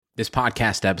This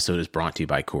podcast episode is brought to you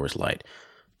by Coors Light.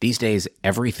 These days,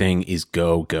 everything is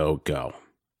go, go, go.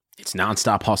 It's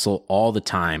nonstop hustle all the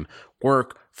time.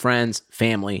 Work, friends,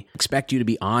 family expect you to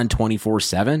be on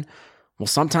 24/7. Well,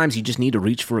 sometimes you just need to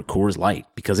reach for a Coors Light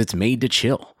because it's made to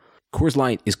chill. Coors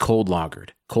Light is cold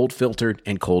lagered, cold filtered,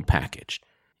 and cold packaged.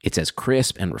 It's as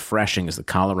crisp and refreshing as the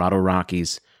Colorado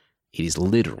Rockies. It is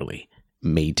literally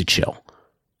made to chill.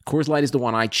 Coors Light is the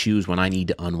one I choose when I need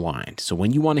to unwind. So when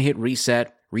you want to hit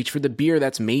reset, reach for the beer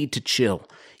that's made to chill.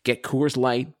 Get Coors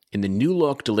Light in the new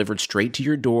look delivered straight to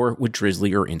your door with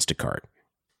Drizzly or Instacart.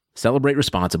 Celebrate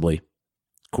responsibly.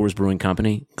 Coors Brewing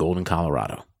Company, Golden,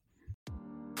 Colorado.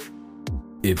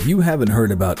 If you haven't heard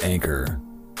about Anchor,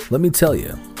 let me tell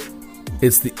you,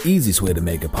 it's the easiest way to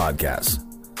make a podcast.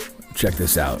 Check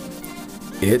this out.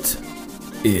 It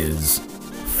is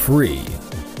free.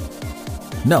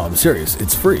 No, I'm serious.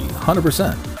 It's free,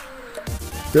 100%.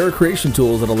 There are creation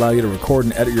tools that allow you to record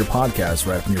and edit your podcast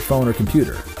right from your phone or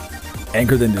computer.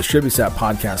 Anchor then distributes that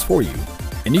podcast for you,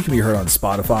 and you can be heard on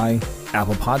Spotify,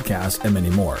 Apple Podcasts, and many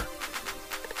more.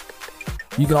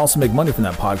 You can also make money from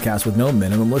that podcast with no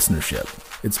minimum listenership.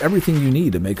 It's everything you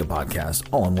need to make a podcast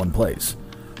all in one place.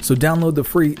 So download the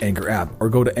free Anchor app or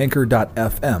go to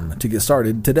anchor.fm to get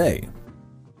started today.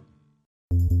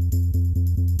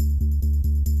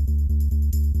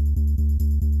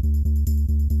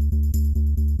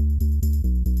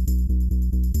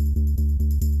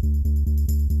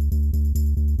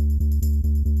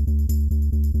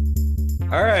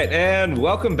 All right, and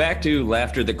welcome back to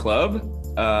Lafter The Club.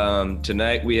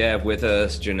 Tonight we have with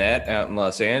us Jeanette out in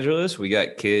Los Angeles. We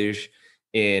got Kij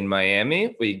in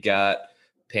Miami. We got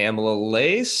Pamela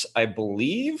Lace, I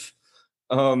believe,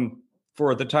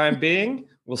 for the time being.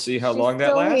 We'll see how long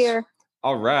that lasts. Here.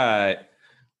 All right.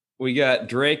 We got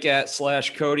Drake at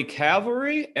 /Cody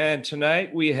Cavalry. And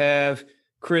tonight we have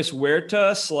Chris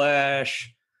Huerta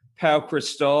 / Pau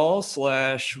Cristal /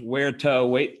 Huerta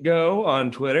Wait Go on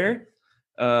Twitter.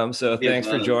 So thanks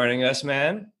for joining us,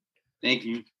 man. Thank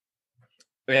you.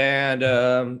 And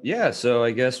so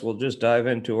I guess we'll just dive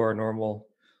into our normal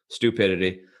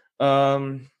stupidity.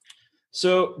 So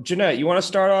Jeanette, you want to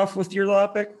start off with your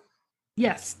topic?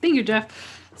 Yes, thank you,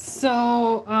 Jeff.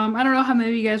 So I don't know how many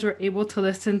of you guys were able to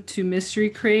listen to Mystery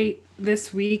Crate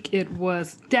this week. It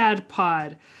was Dad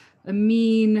Pod,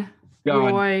 Amin,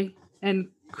 Roy, and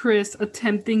Chris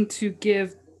attempting to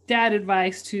give dad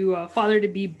advice to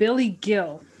father-to-be Billy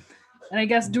Gill. And I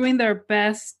guess doing their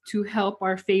best to help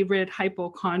our favorite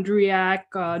hypochondriac,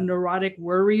 neurotic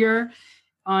worrier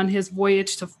on his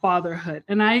voyage to fatherhood.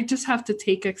 And I just have to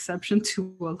take exception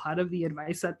to a lot of the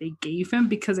advice that they gave him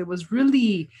because it was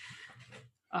really,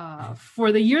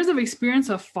 for the years of experience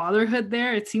of fatherhood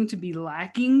there, it seemed to be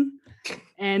lacking.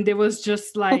 And it was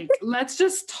just like, let's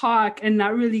just talk and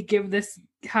not really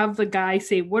have the guy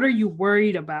say, what are you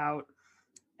worried about?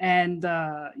 And,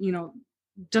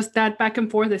 just that back and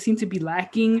forth that seemed to be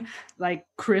lacking. Like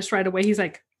Chris right away, he's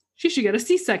like, she should get a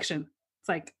C-section. It's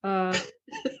like,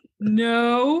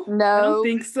 no, I don't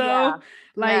think so. Yeah,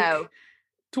 no.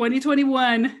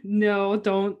 2021, no,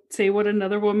 don't say what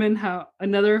another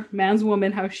man's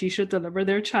woman, how she should deliver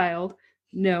their child.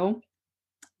 No.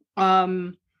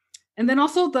 And then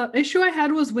also the issue I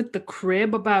had was with the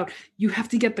crib about you have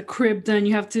to get the crib done.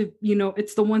 You have to,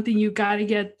 it's the one thing you got to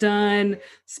get done.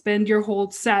 Spend your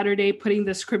whole Saturday putting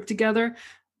this crib together.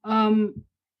 I know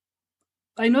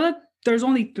that there's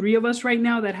only 3 of us right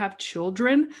now that have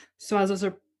children. So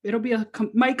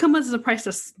might come as a surprise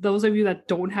to those of you that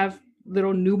don't have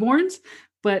little newborns.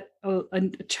 But a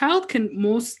child can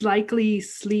most likely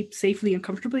sleep safely and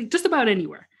comfortably just about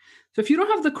anywhere. So if you don't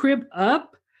have the crib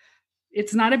up,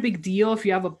 it's not a big deal if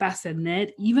you have a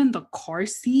bassinet. Even the car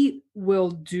seat will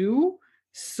do.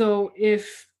 So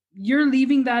if you're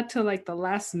leaving that to like the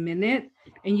last minute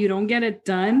and you don't get it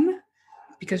done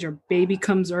because your baby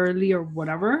comes early or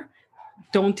whatever,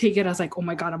 don't take it as like, oh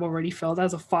my God, I've already failed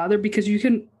as a father, because you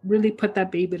can really put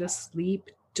that baby to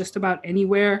sleep just about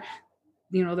anywhere.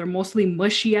 They're mostly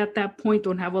mushy at that point,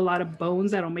 don't have a lot of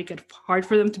bones that'll make it hard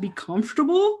for them to be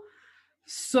comfortable.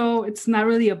 So it's not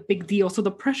really a big deal. So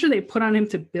the pressure they put on him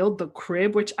to build the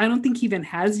crib, which I don't think he even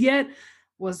has yet,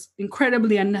 was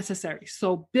incredibly unnecessary.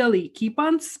 So Billy, keep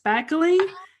on spackling.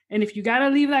 And if you got to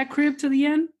leave that crib to the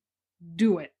end,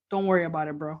 do it. Don't worry about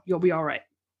it, bro. You'll be all right.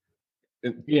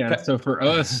 Yeah. So for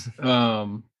us,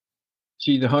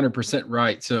 she's 100%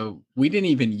 right. So we didn't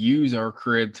even use our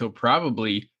crib till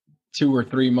probably 2 or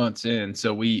 3 months in.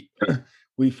 So we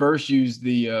first used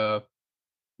the,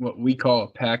 what we call a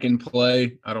pack and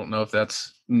play. I don't know if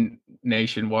that's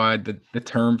nationwide, the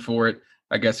term for it.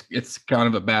 I guess it's kind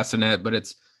of a bassinet, but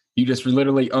it's You just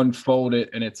literally unfold it,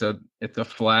 and it's a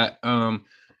flat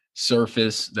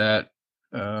surface that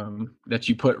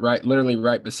you put literally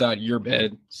right beside your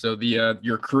bed. So the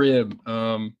your crib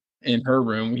in her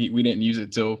room, we didn't use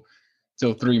it till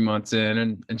 3 months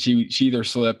in, and she either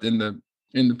slept in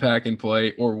the pack and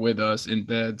play or with us in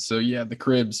bed. So yeah, the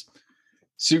crib's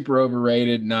super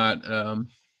overrated, not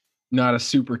a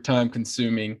super time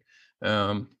consuming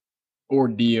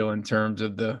ordeal in terms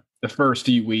of the first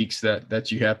few weeks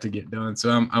that you have to get done. So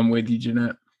I'm with you,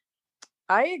 Jeanette.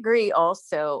 I agree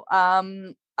also.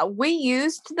 We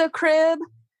used the crib,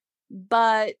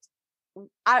 but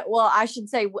I should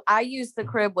say I used the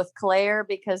crib with Claire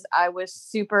because I was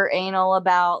super anal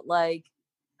about like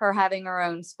her having her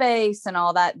own space and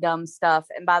all that dumb stuff.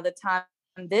 And by the time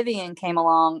Vivian came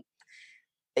along,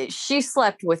 she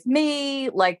slept with me.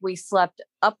 Like we slept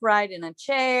upright in a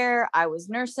chair. I was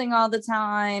nursing all the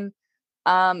time.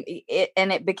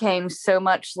 It became so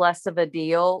much less of a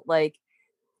deal. Like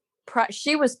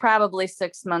she was probably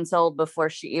 6 months old before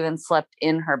she even slept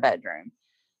in her bedroom.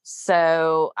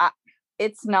 So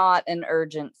it's not an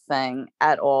urgent thing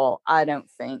at all, I don't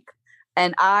think.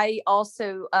 And I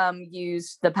also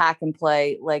used the pack and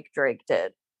play like Drake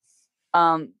did.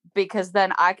 Because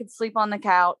then I could sleep on the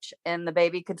couch and the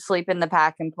baby could sleep in the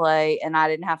pack and play, and I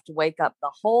didn't have to wake up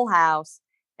the whole house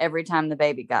every time the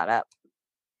baby got up.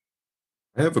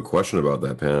 I have a question about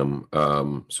that, Pam.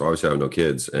 So obviously I have no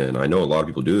kids, and I know a lot of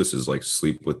people do this, is like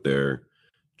sleep with their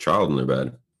child in their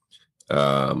bed.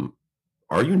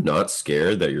 Are you not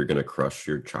scared that you're going to crush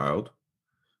your child?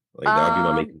 Like that would be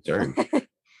my main concern.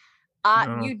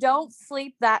 No. You don't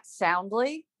sleep that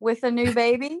soundly with a new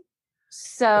baby.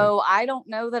 So I don't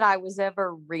know that I was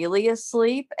ever really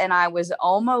asleep, and I was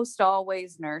almost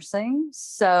always nursing.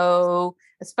 So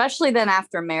especially then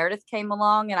after Meredith came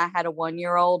along and I had a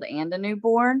 1-year-old and a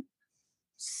newborn.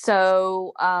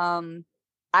 So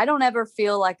I don't ever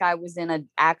feel like I was in an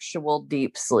actual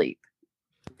deep sleep.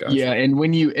 Gotcha. Yeah, and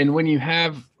when you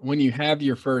have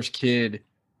your first kid,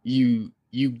 you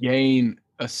gain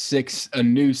a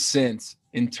new sense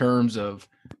in terms of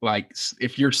like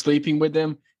if you're sleeping with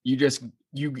them, you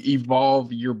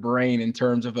evolve your brain in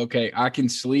terms of, okay, I can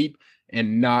sleep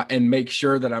and make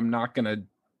sure that I'm not going to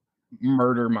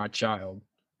murder my child.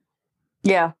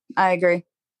 Yeah, I agree.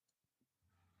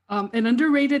 An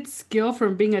underrated skill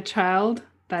from being a child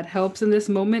that helps in this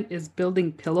moment is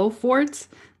building pillow forts.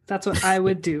 That's what I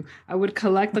would do. I would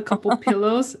collect a couple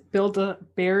pillows, build a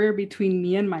barrier between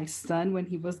me and my son when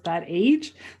he was that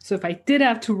age. So if I did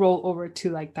have to roll over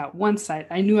to like that one side,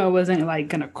 I knew I wasn't like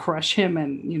going to crush him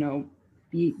and,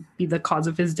 be the cause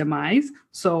of his demise.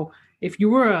 So if you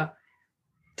were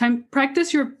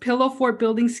practice your pillow fort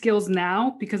building skills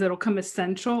now, because it'll come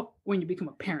essential when you become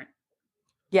a parent.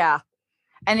 Yeah.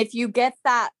 And if you get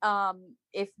that,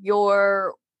 if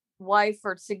your wife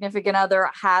or significant other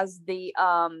has the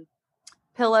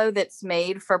pillow that's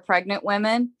made for pregnant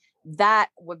women, that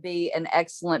would be an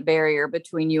excellent barrier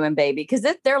between you and baby, because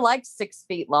they're like 6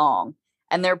 feet long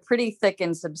and they're pretty thick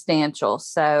and substantial.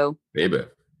 So Baby.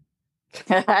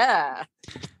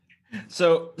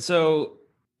 So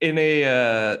in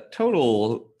a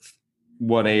total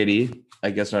 180, I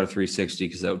guess not a 360,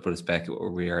 because that would put us back at where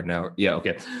we are now. Yeah,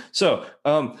 okay. So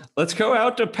let's go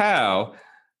out to Pow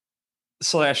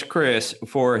 / Chris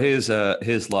for his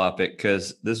law pick,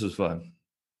 because this was fun.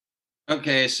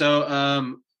 Okay, so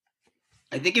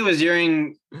I think it was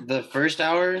during the first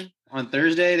hour on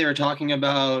Thursday, they were talking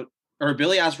about, or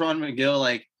Billy asked Ron McGill,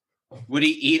 like, would he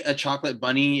eat a chocolate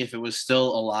bunny if it was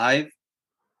still alive?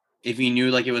 If he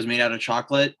knew like it was made out of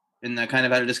chocolate, and that kind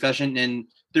of had a discussion. And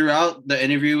throughout the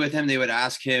interview with him, they would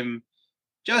ask him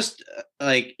he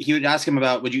would ask him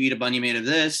about, would you eat a bunny made of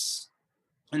this?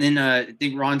 And then I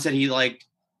think Ron said he liked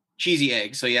cheesy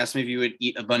eggs. So he asked me if you would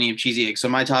eat a bunny of cheesy eggs. So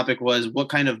my topic was, what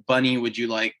kind of bunny would you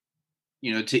like,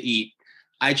 to eat?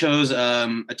 I chose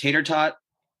a tater tot.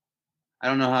 I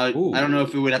don't know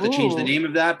if we would have to change the name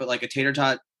of that, but like a tater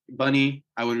tot bunny,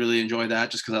 I would really enjoy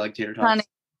that just because I like tater tots.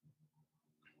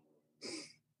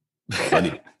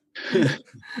 Funny.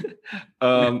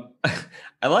 I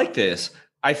like this.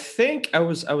 I think I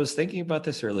was thinking about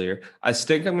this earlier. I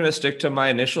think I'm going to stick to my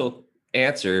initial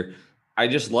answer. I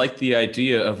just like the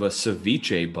idea of a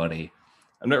ceviche bunny.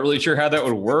 I'm not really sure how that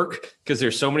would work because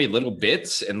there's so many little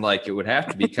bits and like it would have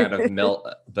to be kind of melt.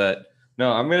 But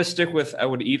no, I'm going to stick with, I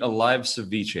would eat a live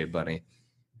ceviche bunny.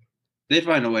 They'd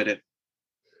find a way to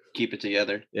keep it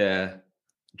together. Yeah.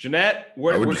 Jeanette,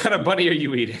 what kind of bunny are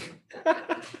you eating?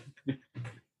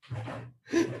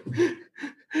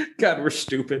 God, we're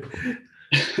stupid.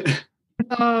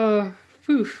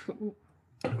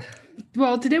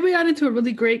 Well, today we got into a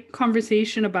really great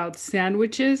conversation about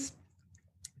sandwiches,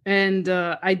 and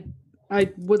I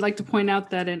would like to point out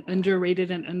that an underrated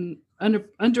and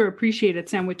underappreciated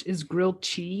sandwich is grilled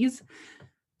cheese.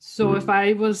 So if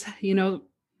I was,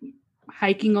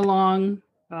 hiking along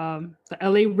the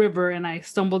LA River and I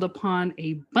stumbled upon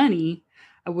a bunny,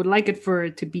 I would like it for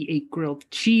it to be a grilled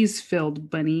cheese filled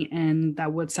bunny, and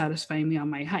that would satisfy me on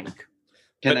my hike.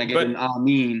 Can I get an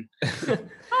amen?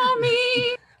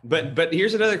 Amen. But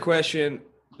here's another question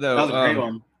though. That was a great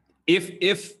one. If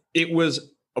it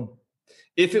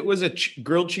was a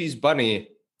grilled cheese bunny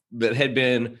that had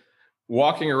been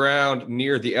walking around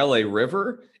near the LA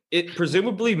River, it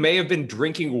presumably may have been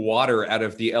drinking water out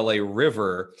of the LA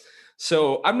River.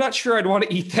 So I'm not sure I'd want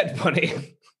to eat that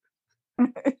bunny.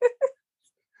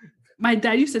 My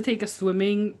dad used to take us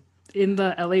swimming in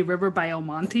the LA River by El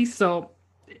Monte, so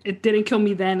it didn't kill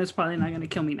me then. It's probably not going to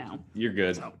kill me now. You're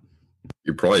good. So.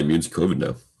 You're probably immune to COVID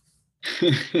now.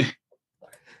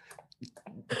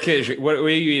 Kish, what are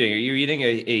you eating? Are you eating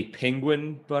a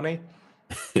penguin bunny?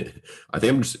 I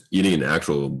think I'm just eating an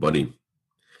actual bunny.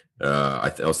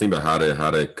 I was thinking about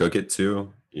how to cook it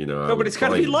too. No, but it's got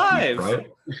to be live.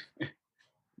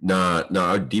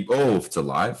 Nah, deep. Oh, if it's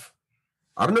alive,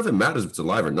 I don't know if it matters if it's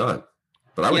alive or not.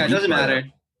 But I would. Yeah, it doesn't matter.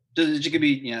 It could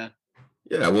be, yeah.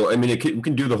 Yeah, well, I mean, you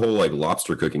can do the whole like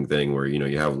lobster cooking thing where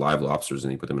you have live lobsters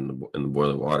and you put them in the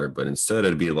boiling water, but instead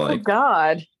it'd be like, oh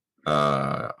God,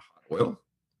 oil.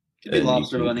 Could be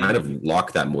lobster bunny. Kind of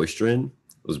lock that moisture in.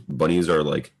 Those bunnies are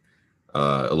like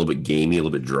a little bit gamey, a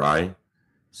little bit dry,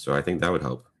 so I think that would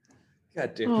help.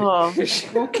 God damn it. Oh.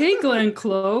 Okay, Glenn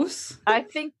Close. I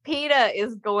think PETA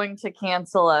is going to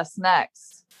cancel us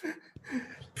next.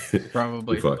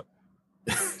 Probably.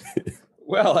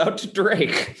 Well, out to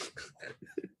Drake.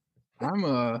 I'm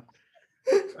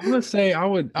gonna say I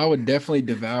would definitely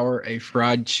devour a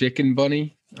fried chicken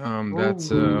bunny. That's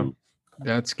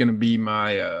gonna be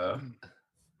my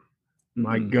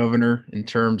my governor in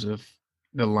terms of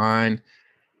the line.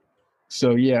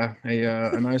 So yeah,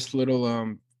 a nice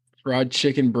little fried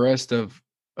chicken breast of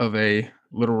a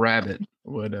little rabbit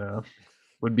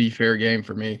would be fair game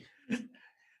for me.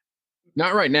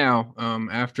 Not right now.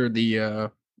 After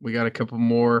we got a couple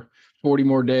more 40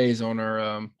 more days on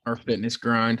our fitness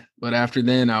grind, but after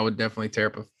then I would definitely tear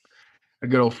up a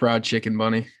good old fried chicken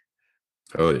bunny.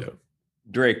 Oh yeah.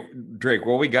 Drake,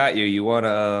 well, we got you. You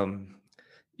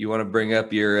wanna bring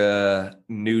up your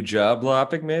new job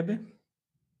topic maybe?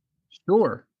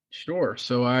 Sure.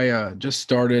 So I just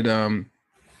started a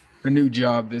new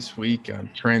job this week. I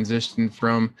transitioned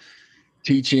from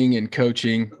teaching and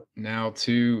coaching now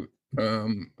to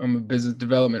I'm a business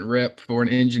development rep for an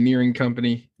engineering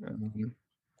company.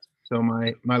 So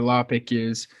my topic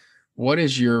is, what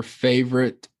is your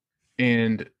favorite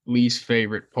and least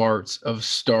favorite parts of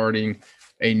starting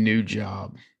a new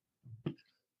job?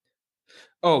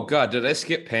 Oh God, did I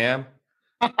skip Pam?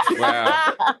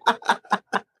 Wow.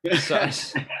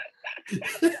 Sucks.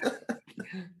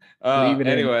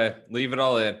 Anyway, leave it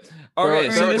all in. Okay,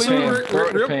 so this is what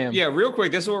real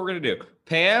quick. This is what we're gonna do.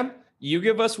 Pam, you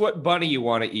give us what bunny you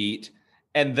want to eat,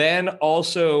 and then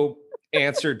also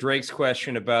answer Drake's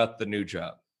question about the new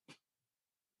job.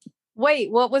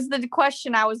 Wait, what was the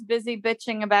question? I was busy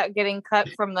bitching about getting cut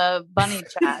from the bunny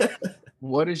chat.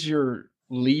 What is your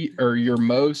your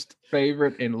most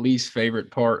favorite and least favorite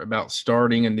part about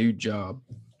starting a new job?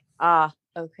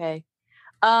 Okay.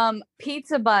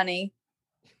 Pizza bunny,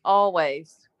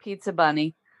 always pizza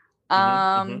bunny.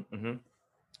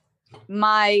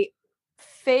 My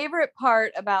favorite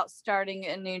part about starting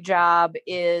a new job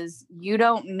is you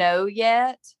don't know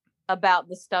yet about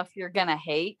the stuff you're gonna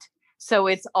hate. So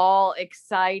it's all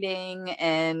exciting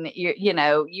and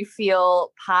you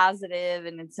feel positive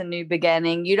and it's a new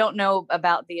beginning. You don't know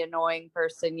about the annoying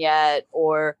person yet,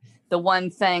 or the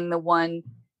one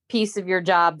piece of your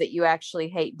job that you actually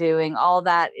hate doing. All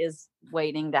that is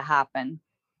waiting to happen.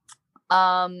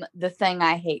 The thing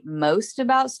I hate most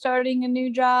about starting a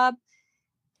new job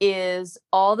is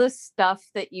all the stuff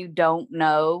that you don't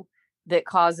know that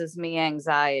causes me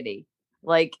anxiety.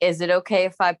 Like, is it okay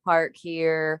if I park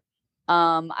here?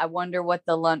 I wonder what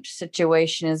the lunch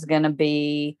situation is going to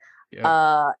be.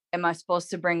 Yeah. Am I supposed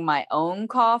to bring my own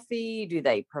coffee? Do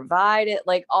they provide it?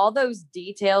 Like, all those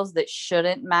details that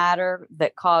shouldn't matter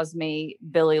that cause me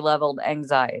Billy leveled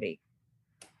anxiety.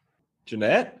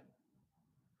 Jeanette?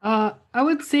 I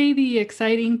would say the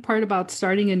exciting part about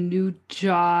starting a new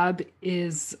job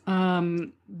is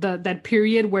that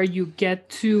period where you get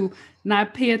to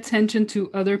not pay attention to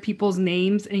other people's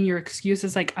names and your excuse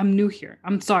is like, I'm new here.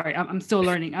 I'm sorry. I'm still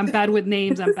learning. I'm bad with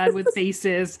names. I'm bad with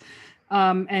faces.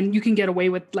 And you can get away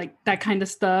with like that kind of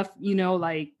stuff,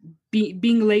 like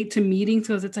being late to meetings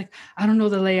because it's like, I don't know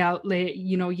the layout,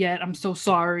 yet. I'm so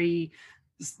sorry.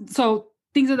 So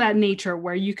things of that nature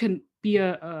where you can be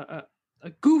a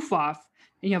goof off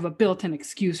and you have a built-in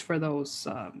excuse for those,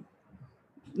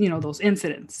 those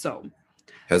incidents. So,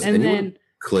 has anyone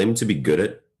claimed to be good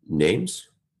at names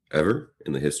ever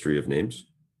in the history of names?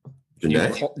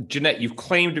 Jeanette, you've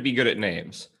claimed to be good at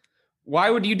names. Why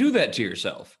would you do that to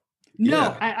yourself?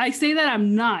 No, I say that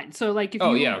I'm not. So like if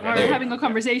you are having a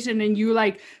conversation and you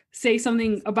like say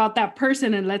something about that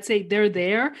person and let's say they're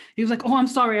there, he was like, oh, I'm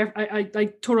sorry. I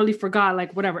totally forgot,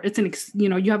 like whatever. It's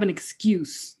you have an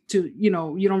excuse to, you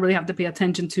don't really have to pay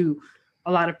attention to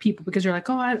a lot of people because you're like,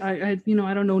 oh, I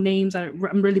don't know names.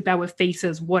 I'm really bad with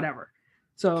faces, whatever.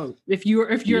 So if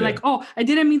you're like, oh, I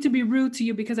didn't mean to be rude to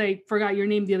you because I forgot your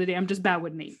name the other day. I'm just bad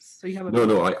with names. So you have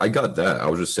I got that. I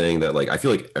was just saying that like I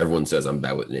feel like everyone says I'm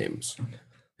bad with names,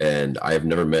 and I have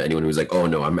never met anyone who's like, oh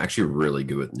no, I'm actually really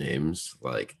good with names.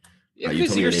 Like,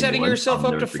 because you're setting yourself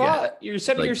up to fail. You're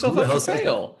setting yourself up to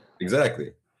fail.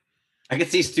 Exactly. I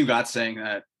could see Stugat saying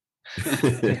that.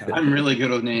 I'm really good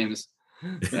with names.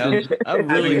 I'm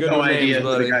really good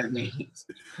with names,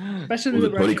 especially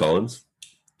Tony Collins.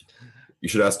 You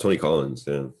should ask Tony Collins.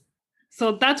 Yeah.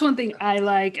 So that's one thing I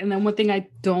like. And then one thing I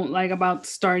don't like about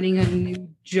starting a new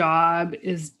job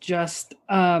is just,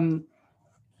 oh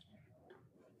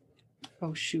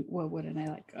shoot, what wouldn't I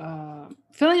like?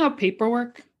 Filling out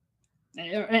paperwork,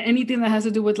 anything that has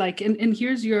to do with like, and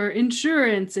here's your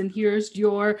insurance and here's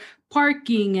your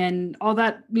parking and all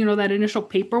that, that initial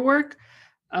paperwork.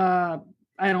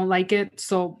 I don't like it.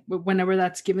 So whenever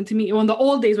that's given to me, in the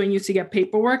old days when you used to get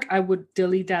paperwork, I would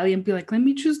dilly-dally and be like, let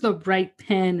me choose the right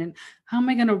pen. And how am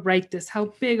I going to write this? How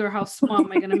big or how small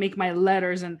am I going to make my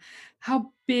letters? And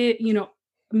how big,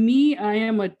 I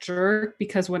am a jerk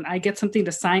because when I get something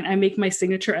to sign, I make my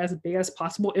signature as big as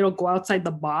possible. It'll go outside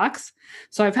the box.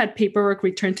 So I've had paperwork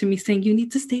returned to me saying, you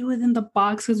need to stay within the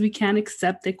box because we can't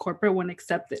accept it. Corporate won't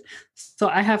accept it. So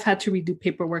I have had to redo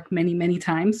paperwork many, many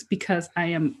times because I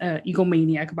am an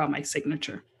egomaniac about my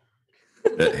signature.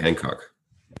 Hancock.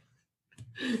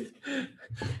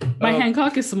 My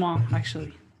Hancock is small,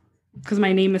 actually, because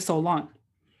my name is so long.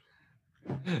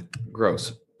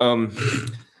 Gross.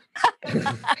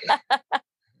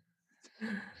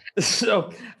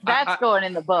 So that's going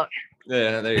in the book.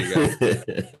 Yeah, there you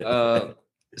go.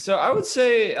 So I would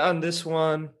say on this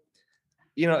one,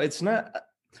 it's not,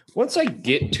 once I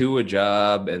get to a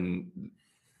job and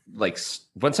like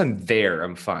once I'm there,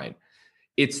 I'm fine.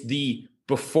 It's the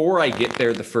before I get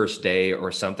there the first day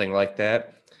or something like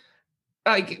that.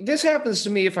 Like this happens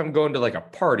to me if I'm going to like a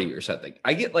party or something.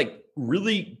 I get like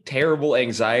really terrible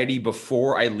anxiety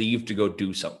before I leave to go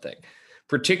do something,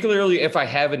 particularly if I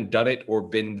haven't done it or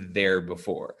been there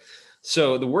before.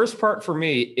 So the worst part for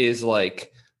me is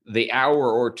like the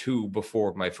hour or two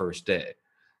before my first day.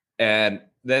 And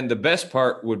then the best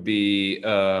part would be,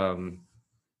 I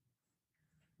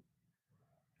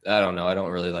don't know. I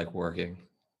don't really like working.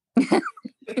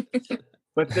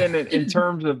 But then in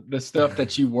terms of the stuff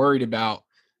that you worried about,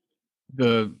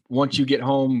 once you get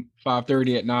home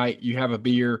 5:30 at night, you have a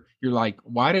beer, you're like,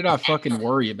 why did I fucking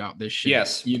worry about this shit?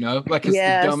 Yes. Like it's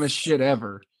the dumbest shit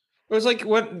ever. It was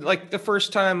like the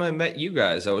first time I met you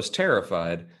guys, I was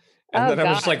terrified. And then I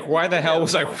was like, why the hell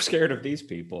was I scared of these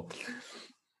people?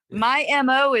 My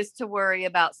MO is to worry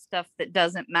about stuff that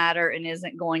doesn't matter and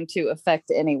isn't going to affect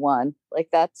anyone. Like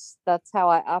that's how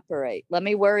I operate. Let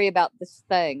me worry about this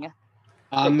thing.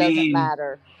 It doesn't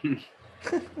matter.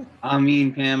 I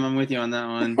mean, Pam, I'm with you on that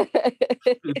one.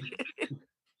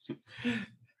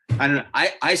 I don't know.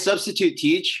 I substitute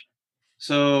teach.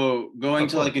 So going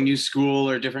to like a new school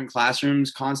or different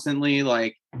classrooms constantly,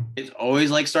 like it's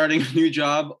always like starting a new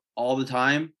job all the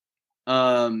time.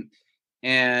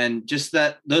 And just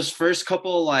that those first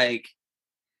couple, like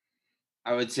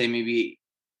I would say maybe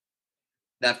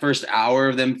that first hour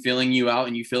of them filling you out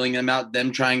and you filling them out,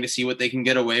 them trying to see what they can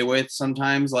get away with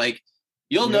sometimes, like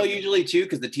you'll know usually too,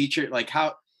 because the teacher, like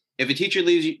if a teacher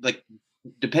leaves you, like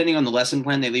depending on the lesson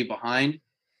plan they leave behind,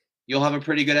 you'll have a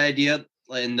pretty good idea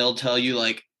and they'll tell you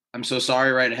like, I'm so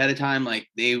sorry right ahead of time. Like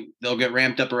they'll get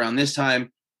ramped up around this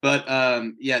time. But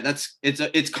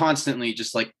it's constantly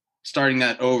just like starting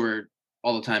that over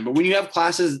all the time. But when you have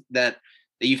classes that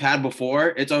you've had before,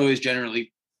 it's always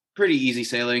generally pretty easy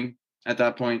sailing at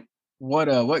that point.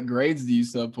 What grades do you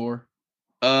sub for?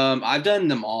 I've done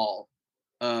them all.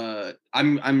 I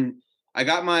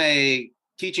got my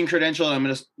teaching credential.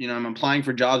 I'm applying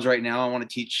for jobs right now. I want to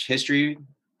teach history,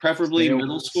 preferably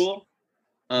middle school.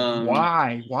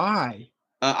 Why?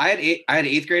 I had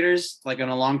eighth graders like on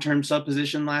a long-term sub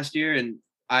position last year, and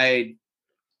I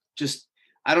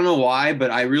don't know why,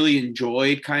 but I really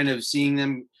enjoyed kind of seeing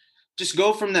them just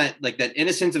go from that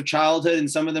innocence of childhood,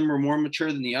 and some of them were more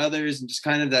mature than the others, and just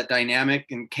kind of that dynamic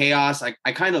and chaos.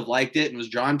 I kind of liked it and was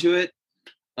drawn to it.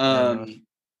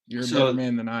 You're a better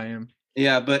man than I am.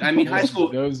 Yeah, but I mean, high school.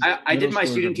 I did my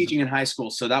middle student schoolers teaching in high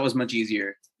school, so that was much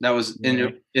easier. That was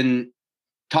in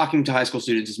talking to high school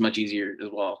students is much easier as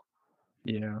well.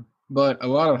 Yeah, but a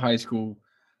lot of high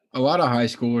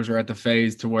schoolers are at the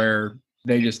phase to where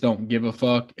they just don't give a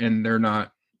fuck, and they're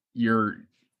not.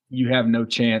 You have no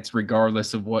chance,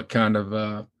 regardless of what kind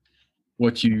of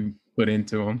what you put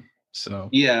into them. So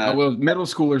yeah, well, middle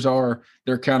schoolers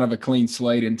they're kind of a clean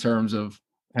slate in terms of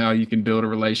how you can build a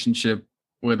relationship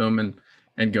with them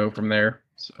and go from there.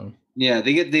 So yeah,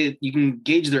 you can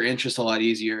gauge their interest a lot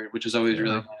easier, which is always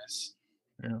really nice.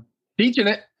 Yeah, teaching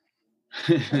it.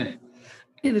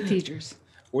 Hey, the teachers.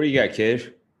 What do you got, Kish?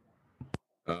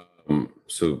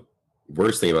 So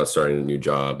worst thing about starting a new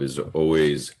job is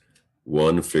always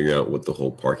one, figuring out what the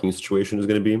whole parking situation is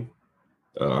going to be.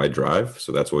 I drive,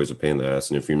 so that's always a pain in the ass.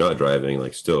 And if you're not driving,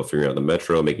 like still figuring out the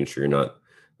metro, making sure you're not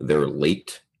there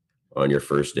late on your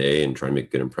first day and trying to make a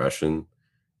good impression.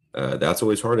 That's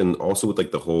always hard. And also with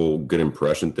like the whole good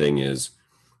impression thing is,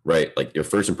 right, like your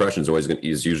first impression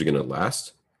is usually going to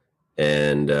last.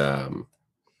 And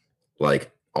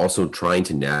like also trying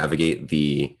to navigate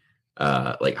the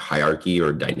like hierarchy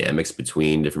or dynamics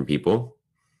between different people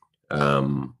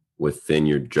within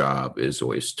your job is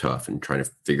always tough, and trying to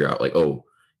figure out like, oh,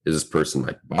 is this person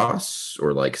my boss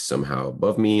or like somehow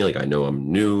above me? Like I know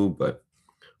I'm new, but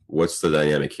what's the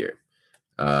dynamic here?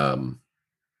 And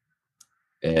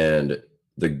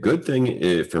the good thing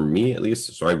is, for me at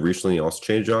least, so I've recently also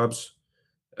changed jobs.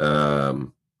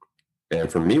 And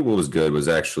for me, what was good was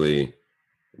actually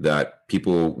that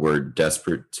people were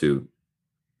desperate to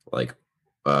like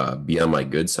be on my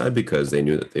good side because they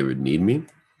knew that they would need me.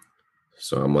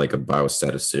 So I'm like a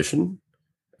biostatistician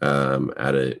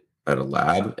at a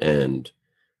lab, and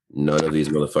none of these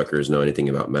motherfuckers know anything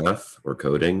about math or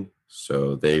coding.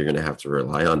 So they're going to have to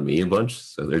rely on me a bunch.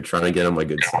 So they're trying to get on my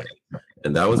good side.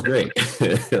 And that was great.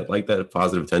 I like that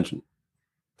positive tension.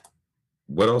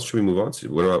 What else should we move on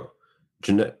to? What about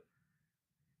Jeanette?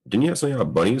 Didn't you have something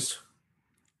about bunnies?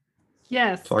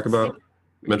 Yes. Talk about,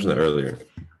 you mentioned that earlier.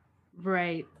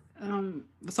 Right.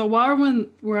 So while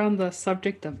we're on the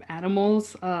subject of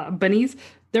animals, bunnies,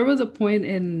 there was a point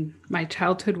in my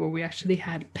childhood where we actually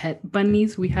had pet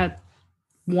bunnies. We had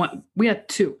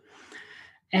two.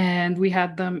 And we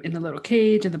had them in a little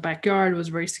cage in the backyard. It was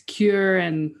very secure,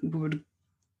 and we would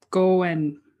go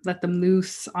and let them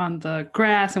loose on the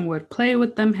grass and would play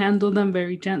with them, handle them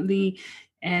very gently,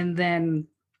 and then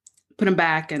put them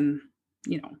back, and,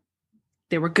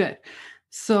 they were good.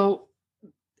 So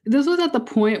this was at the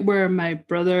point where my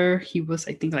brother, he was,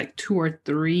 I think, like 2 or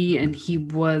 3, and he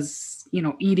was,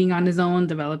 eating on his own,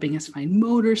 developing his fine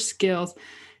motor skills.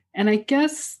 And I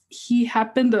guess he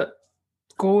happened to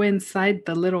go inside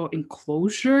the little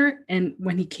enclosure, and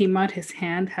when he came out, his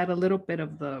hand had a little bit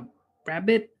of the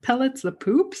rabbit pellets, the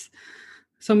poops.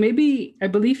 So maybe, I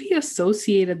believe he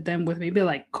associated them with maybe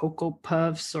like Cocoa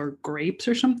Puffs or grapes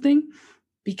or something,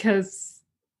 because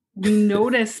we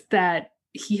noticed that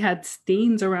he had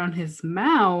stains around his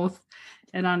mouth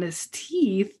and on his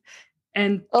teeth.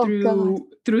 And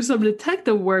through some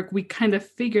detective work, we kind of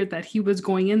figured that he was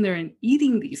going in there and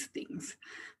eating these things.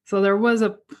 So there was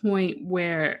a point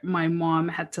where my mom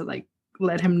had to like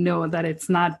let him know that it's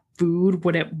not food,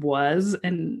 what it was.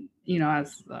 And,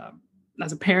 as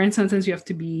a parent, sometimes you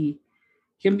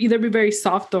can either be very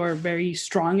soft or very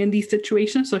strong in these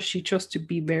situations. So she chose to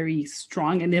be very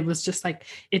strong. And it was just like,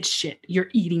 it's shit. You're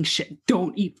eating shit.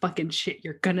 Don't eat fucking shit.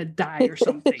 You're going to die or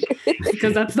something.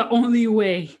 Because that's the only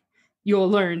way you'll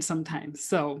learn sometimes.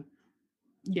 So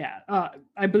yeah,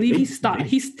 I believe he stopped.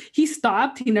 He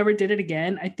stopped. He never did it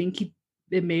again. I think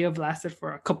it may have lasted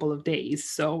for a couple of days.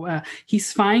 So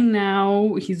he's fine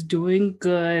now. He's doing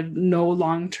good. No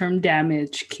long-term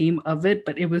damage came of it,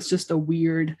 but it was just a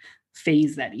weird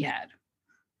phase that he had.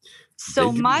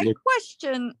 So my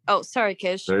question. Oh, sorry,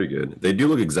 Kish. Very good. They do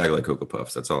look exactly like Cocoa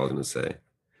Puffs. That's all I was going to say.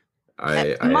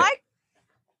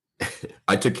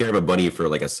 I took care of a bunny for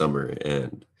like a summer,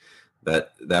 and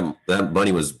that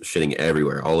bunny was shitting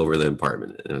everywhere, all over the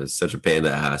apartment. And it was such a pain in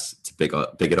the ass to pick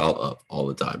it all up all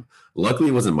the time. Luckily,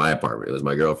 it wasn't my apartment. It was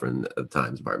my girlfriend at the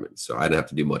time's apartment. So I didn't have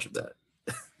to do much of that.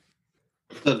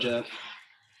 What's up, Jeff?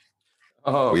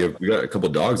 Oh, we got a couple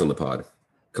of dogs on the pod.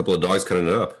 A couple of dogs cutting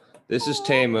it up. This is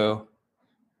Tamu.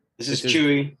 This is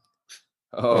Chewy.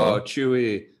 Oh,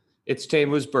 Chewy. It's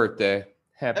Tamu's birthday.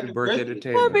 Happy birthday to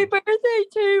Tamu. Happy birthday,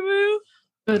 Tamu.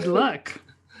 Good luck.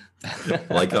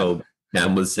 Like how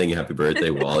Pam was saying happy birthday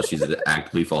while she's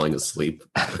actively falling asleep.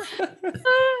 I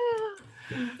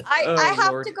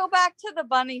have to go back to the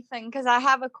bunny thing because I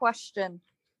have a question.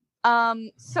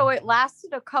 So it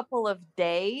lasted a couple of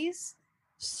days.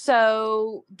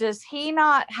 So does he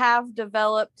not have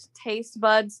developed taste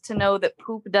buds to know that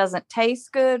poop doesn't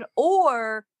taste good,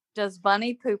 or does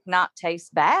bunny poop not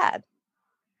taste bad?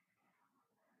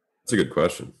 That's a good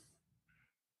question.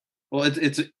 Well,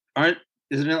 isn't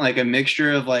it like a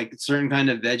mixture of like certain kind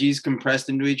of veggies compressed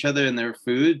into each other in their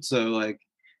food? So like,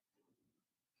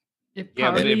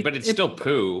 but it's still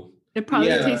poo. It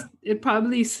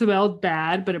probably smelled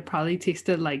bad, but it probably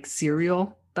tasted like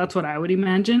cereal. That's what I would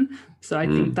imagine. So I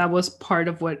think that was part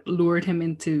of what lured him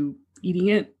into eating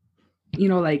it. You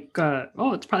know, like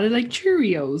it's probably like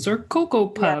Cheerios or Cocoa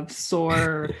Puffs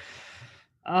or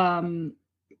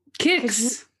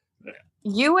Kicks.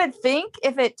 You would think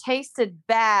if it tasted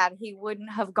bad, he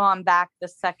wouldn't have gone back the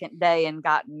second day and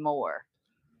gotten more.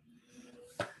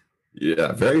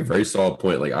 Yeah, very, very solid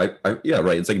point. Like yeah,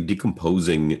 right. It's like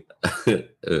decomposing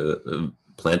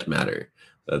plant matter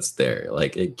that's there.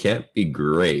 Like it can't be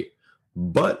great,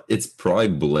 but it's probably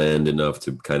bland enough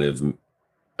to kind of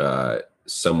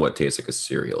somewhat taste like a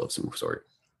cereal of some sort.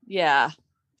 Yeah.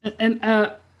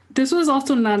 And this was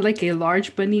also not like a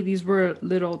large bunny. These were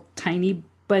little tiny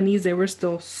bunnies. They were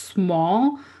still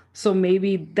small. So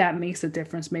maybe that makes a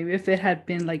difference. Maybe if it had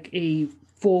been like a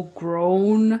full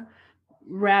grown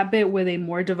rabbit with a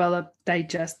more developed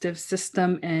digestive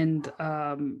system and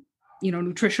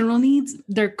nutritional needs,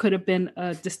 there could have been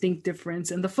a distinct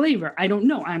difference in the flavor. I don't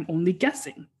know. I'm only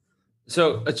guessing.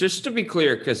 So just to be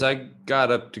clear, because I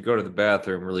got up to go to the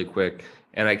bathroom really quick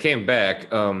and I came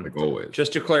back. Like always.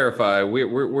 Just to clarify,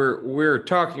 we're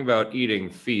talking about eating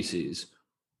feces.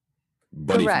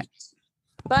 Bunny Correct. feces.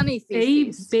 Bunny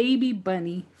feces. Baby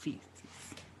bunny feces.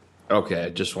 Okay, I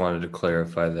just wanted to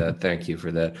clarify that. Thank you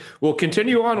for that. We'll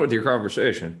continue on with your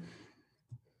conversation.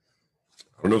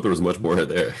 I don't know if there was much more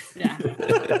there.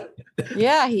 Yeah.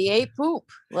 Yeah, he ate poop.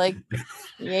 Like,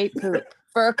 he ate poop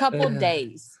for a couple of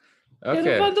days. Okay.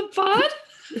 Get him on the pod?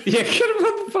 Yeah, get him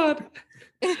on the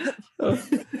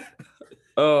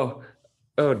pod.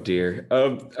 Oh dear.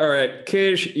 All right,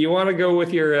 Kish, you want to go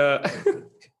with your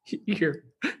your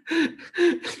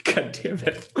God damn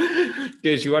it.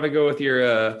 Kish, you want to go with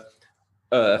your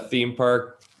theme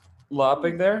park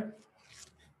lopping there?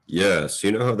 Yeah, so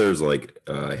you know how there's like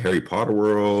Harry Potter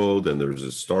World and there's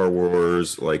a Star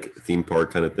Wars like theme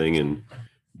park kind of thing in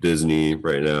Disney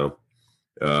right now.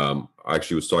 I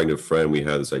actually was talking to a friend. We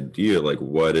had this idea, like,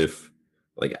 what if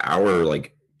like our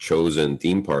like chosen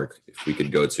theme park, if we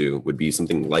could go to, would be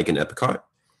something like an Epcot,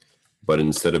 but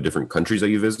instead of different countries that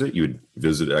you visit, you would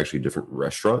visit actually different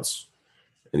restaurants,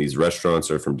 and these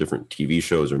restaurants are from different TV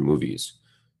shows or movies.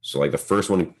 So like the first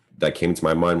one that came to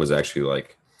my mind was actually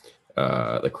like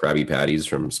the Krabby Patties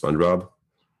from SpongeBob,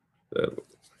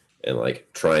 and like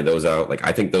trying those out. Like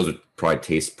I think those would probably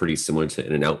taste pretty similar to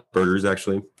In-N-Out burgers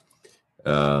actually.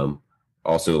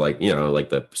 Also like, like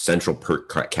the Central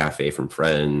Perk Cafe from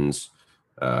Friends,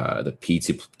 the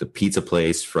pizza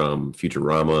place from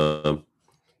Futurama.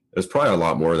 There's probably a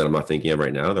lot more that I'm not thinking of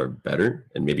right now that are better,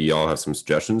 and maybe y'all have some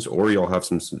suggestions, or y'all have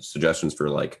some suggestions for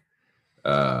like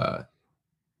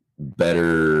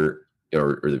better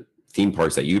or the theme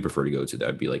parks that you prefer to go to that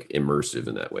would be like immersive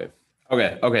in that way.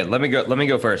 Okay. Let me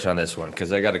go first on this one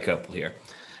because I got a couple here.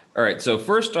 All right. So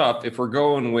first off, if we're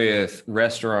going with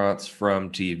restaurants from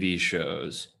TV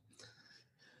shows,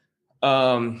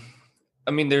 I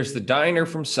mean, there's the diner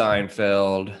from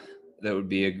Seinfeld. That would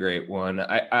be a great one.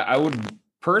 I would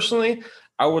personally,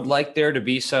 I would like there to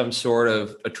be some sort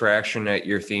of attraction at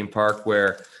your theme park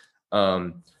where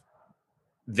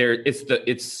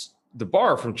it's the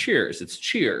bar from Cheers. It's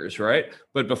Cheers, right?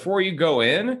 But before you go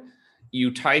in,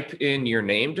 you type in your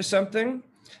name to something,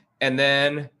 and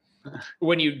then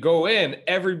when you go in,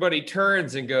 everybody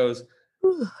turns and goes,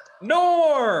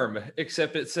 Norm,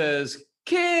 except it says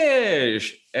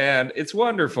Kish, and it's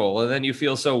wonderful. And then you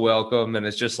feel so welcome, and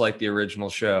it's just like the original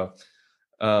show.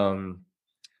 And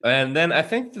then I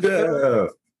think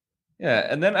and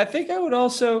then I think I would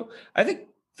also, I think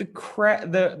the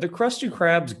Krusty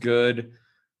Krab's good.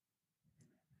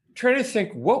 I'm trying to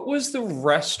think, what was the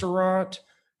restaurant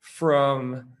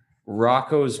from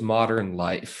Rocco's Modern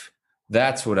Life?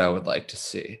 That's what I would like to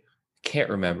see. Can't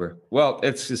remember. Well,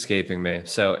 it's escaping me.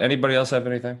 So anybody else have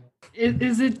anything?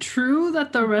 Is it true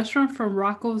that the restaurant from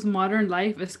Rocco's Modern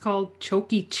Life is called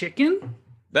Choky Chicken?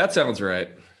 That sounds right.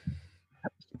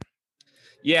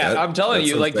 Yeah, I'm telling that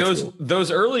you, sounds like sexual.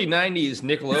 those early '90s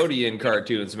Nickelodeon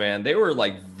cartoons, man, they were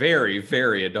like very,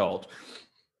 very adult.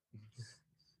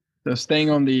 So staying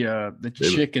on the They were-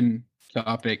 chicken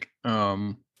topic,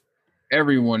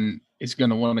 everyone is going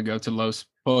to want to go to Los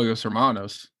Pollos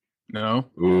Hermanos. No,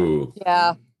 Ooh,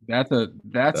 Yeah. that's a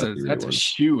great one.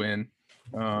 shoe in.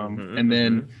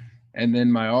 Mhm, And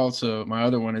then my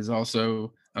other one is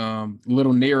also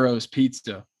Little Nero's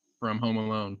Pizza from Home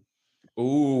Alone.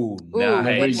 Ooh, Ooh, The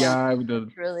nice. big guy with the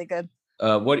It's really good.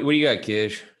 What do you got,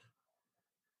 Kish?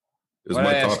 it was What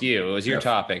my I ask topic. you? It was your Yeah.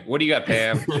 topic. What do you got,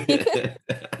 Pam?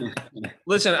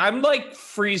 Listen, I'm like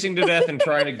freezing to death and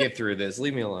trying to get through this.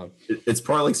 Leave me alone. It's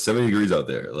probably like 70 degrees out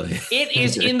there. Like It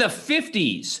is in the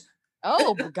 50s.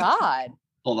 Oh God.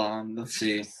 Hold on, let's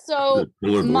see. So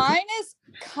Polar vortex. mine is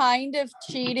kind of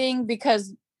cheating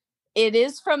because it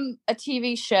is from a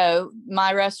TV show,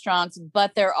 My Restaurants,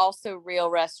 but they're also real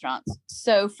restaurants.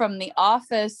 So from The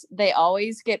Office, they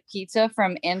always get pizza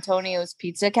from Antonio's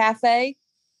Pizza Cafe,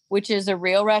 which is a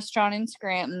real restaurant in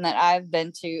Scranton that I've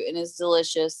been to and is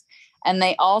delicious. And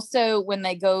they also, when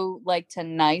they go like to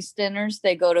nice dinners,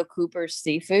 they go to Cooper's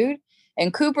Seafood.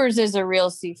 And Cooper's is a real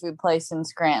seafood place in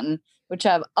Scranton, which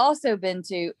I've also been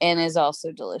to and is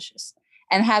also delicious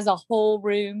and has a whole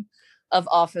room of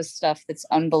Office stuff that's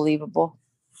unbelievable.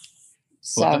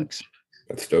 So, flex.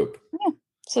 That's dope.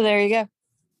 so there you go.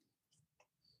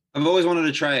 I've always wanted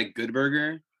to try a good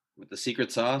burger with the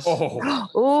secret sauce.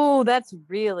 Oh, that's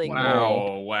really Wow.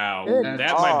 Oh, wow. Good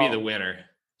That might be call. the winner.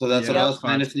 So that's what Yeah. I was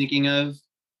kind of thinking of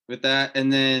with that.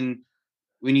 And then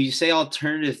when you say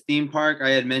alternative theme park, I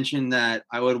had mentioned that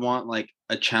I would want like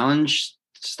a challenge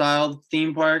style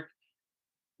theme park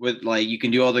with like you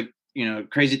can do all the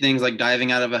crazy things like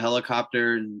diving out of a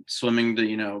helicopter and swimming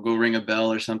to go ring a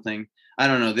bell or something. I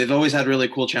don't know. They've always had really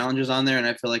cool challenges on there, and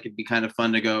I feel like it'd be kind of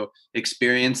fun to go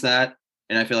experience that.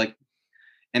 And I feel like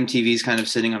MTV's kind of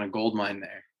sitting on a gold mine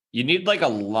there. You need like a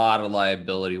lot of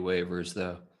liability waivers,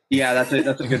 though. Yeah, that's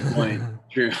a good point.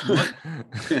 True.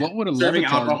 What would a Serving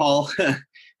Levitard, alcohol and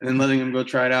then letting them go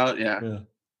try it out? Yeah.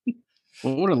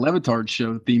 what would a Levitard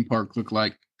show theme park look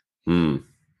like? Hmm.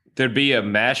 There'd be a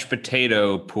mashed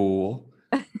potato pool.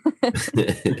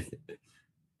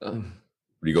 Where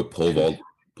you go pole vault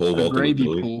A in the gravy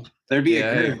building. pool. There'd be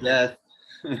Yeah. a curve death.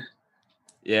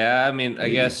 Yeah, I mean, I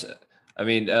guess. I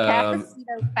mean,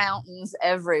 Cafecino fountains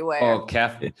everywhere. oh,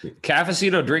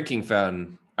 Cafecino drinking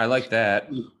fountain. I like that.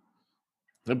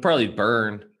 It'd probably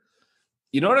burn.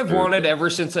 You know what I've wanted ever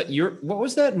since that? What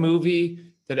was that movie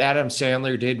that Adam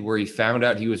Sandler did where he found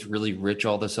out he was really rich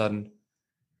all of a sudden?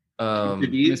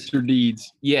 Mr.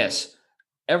 Deeds. Yes.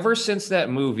 Ever since that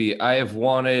movie, I have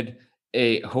wanted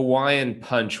a Hawaiian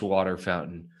punch water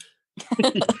fountain.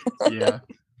 Yeah.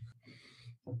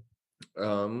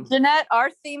 Jeanette,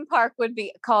 our theme park would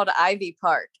be called Ivy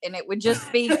Park, and it would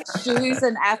just be shoes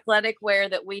and athletic wear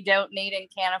that we don't need and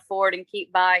can't afford and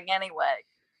keep buying anyway.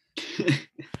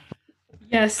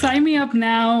 Yeah, sign me up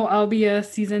now. I'll be a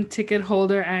season ticket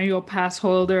holder, annual pass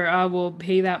holder. I will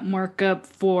pay that markup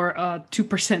for a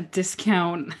 2%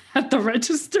 discount at the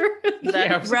register.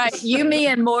 That's right. You, me,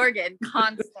 and Morgan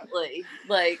constantly.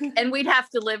 And we'd have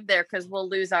to live there because we'll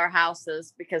lose our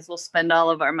houses because we'll spend all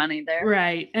of our money there.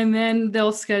 Right. And then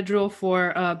they'll schedule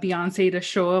for Beyonce to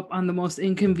show up on the most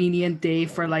inconvenient day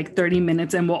for like 30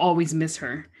 minutes and we'll always miss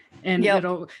her. And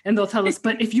they'll tell us,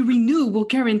 but if you renew, we'll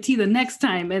guarantee the next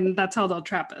time. And that's how they'll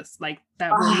trap us. Like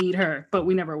that we'll meet her, but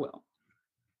we never will.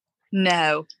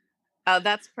 No. Oh,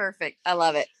 that's perfect. I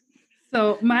love it.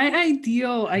 So my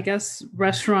ideal, I guess,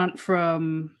 restaurant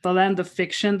from the land of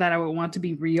fiction that I would want to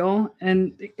be real,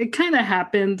 and it kind of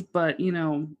happened, but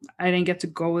I didn't get to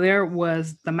go there,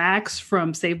 was the Max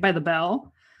from Saved by the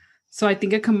Bell. So I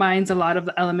think it combines a lot of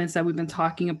the elements that we've been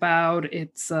talking about.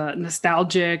 It's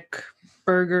nostalgic,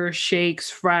 burgers,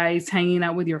 shakes, fries, hanging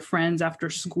out with your friends after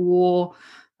school,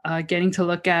 getting to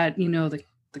look at the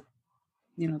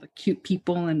cute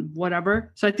people and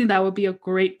whatever. So I think that would be a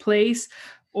great place.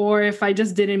 Or if I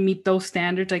just didn't meet those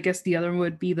standards, I guess the other one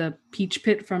would be the Peach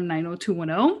Pit from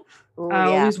 90210. Ooh,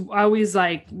 I always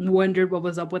like wondered what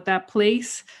was up with that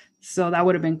place. So that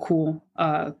would have been cool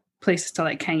places to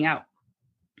like hang out.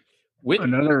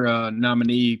 Another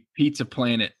nominee, Pizza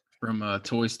Planet from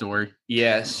Toy Story.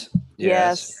 Yes.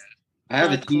 I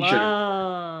have a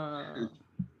t-shirt.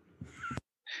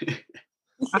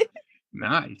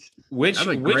 Nice. That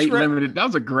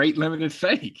was a great limited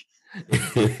fake.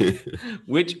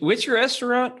 Which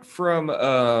restaurant from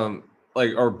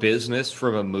or business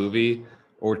from a movie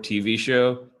or TV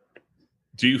show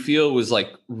do you feel was like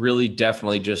really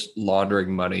definitely just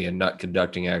laundering money and not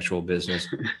conducting actual business?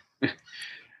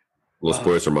 Los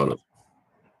Pollos Hermanos.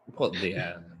 Well,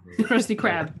 yeah. Krusty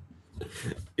Krab.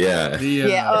 Yeah.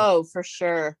 Yeah. Oh, for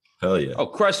sure. Hell yeah. Oh,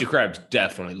 Krusty Krab's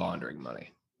definitely laundering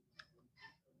money.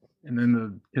 And then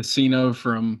the casino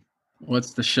from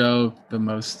what's the show? The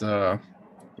most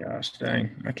gosh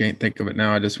dang, I can't think of it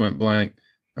now. I just went blank.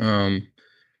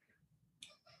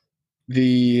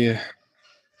 The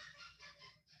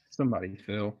somebody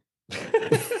Phil.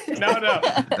 No.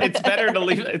 It's better to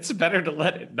leave. It's better to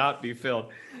let it not be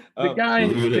filled. The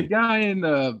guy in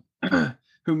the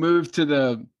who moved to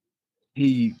the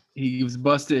he was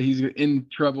busted. He's in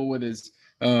trouble with his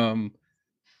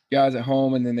guys at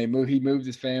home, and then he moved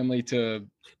his family to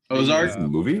Ozark. The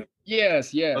movie?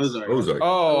 Yes. Ozark.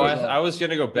 Oh, I was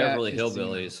gonna go Beverly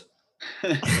Hillbillies.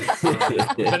 But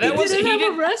that was didn't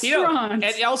have a restaurant.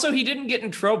 And also he didn't get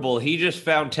in trouble. He just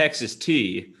found Texas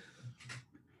tea.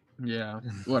 Yeah,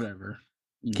 whatever.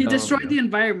 He destroyed the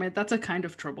environment. That's a kind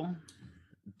of trouble.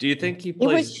 Do you think he He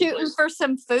was plays? shooting for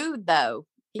some food, though.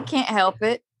 He can't help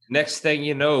it. Next thing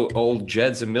you know, old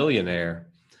Jed's a millionaire.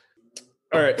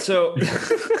 All right, so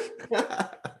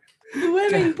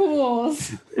Swimming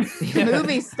pools.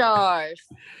 Movie stars.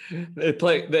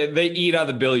 they eat on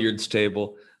the billiards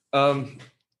table.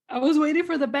 I was waiting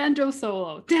for the banjo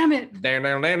solo. Damn it.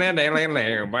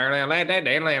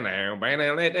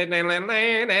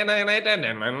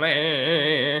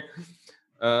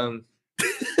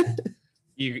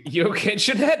 You okay,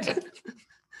 Jeanette?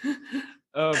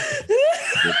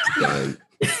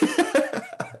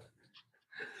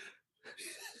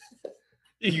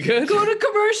 You good? Go to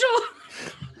commercial.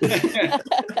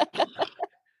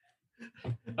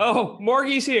 Oh,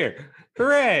 Morgie's here.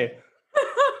 Hooray.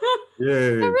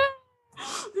 Yay.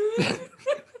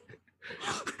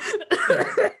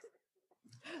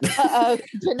 Uh-oh.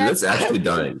 Jeanette's actually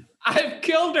dying. I've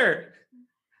killed her.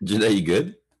 Jeanette, you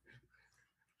good?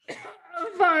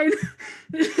 I'm fine.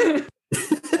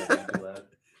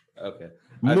 Okay.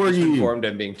 I've just informed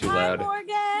I'm being too Hi, loud.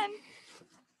 Morgan.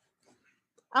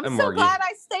 I'm Hi, so Morgie. glad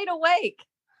I stayed awake.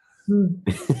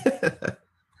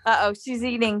 Uh-oh, she's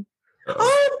eating.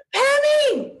 Oh,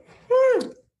 Penny!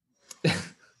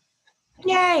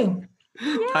 Yay!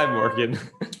 Hi, Morgan.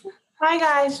 Hi,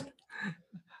 guys.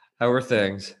 How are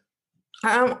things?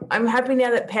 I'm happy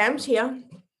now that Pam's here.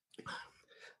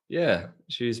 Yeah,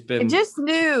 she's I been. just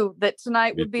knew that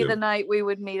tonight Me would be too. the night we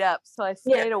would meet up, so I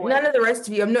Yeah, stayed awake. none of the rest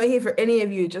of you. I'm not here for any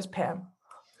of you, just Pam.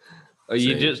 Oh,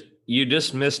 you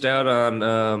just missed out on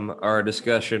our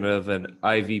discussion of an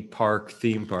Ivy Park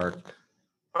theme park.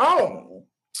 Oh,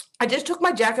 I just took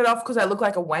my jacket off because I look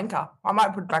like a wanker. I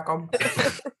might put it back on.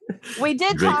 We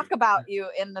did Great. talk about you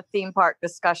in the theme park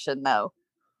discussion, though.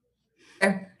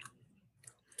 Okay.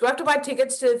 Do I have to buy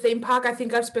tickets to the theme park? I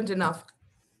think I've spent enough.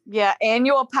 Yeah,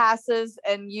 annual passes,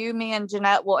 and you, me, and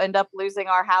Jeanette will end up losing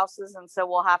our houses, and so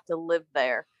we'll have to live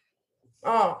there.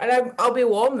 Oh, and I'll be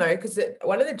warm though because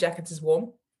one of the jackets is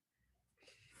warm.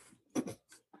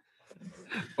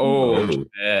 Oh, Ooh.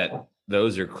 shit.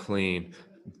 Those are clean.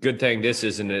 Good thing this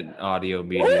isn't an audio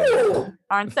medium. Ooh.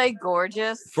 Aren't they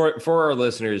gorgeous? For our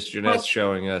listeners, Jeanette's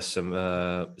showing us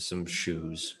some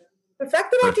shoes. The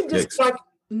fact that I can just like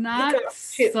Not Pick up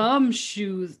shit. some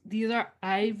shoes. These are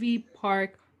Ivy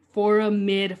Park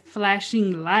Foramid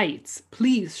flashing lights.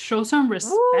 Please show some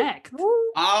respect. Woo.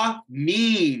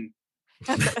 Mean.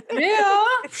 Yeah.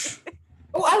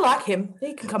 oh, I like him.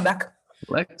 He can come back.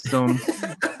 Flex them.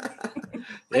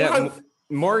 Yeah,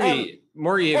 Morgie,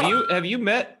 have you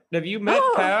met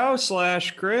Oh. Pow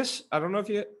 / Chris? I don't know if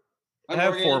you have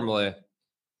Morgan. formally.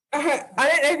 I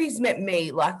don't know if he's met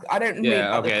me. Like I don't. Yeah, meet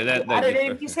other okay, people. that I don't gets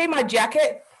know if you see my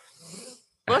jacket.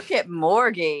 Look at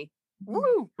Morgie.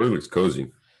 Woo. It looks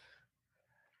cozy.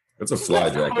 That's a It's fly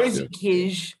not jacket. cozy, too.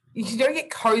 Kish. You don't get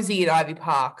cozy at Ivy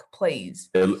Park, please.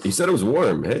 He said it was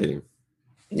warm. Hey.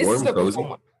 This Warm, is not the cozy. warm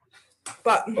one.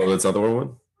 But Oh, that's the other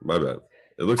one? My bad.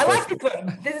 It looks I nice. like this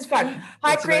one. This is fun.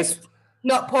 Hi, That's Chris. nice.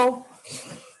 Not Paul.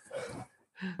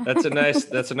 That's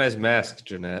a nice mask,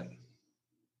 Jeanette.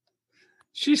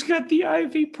 She's got the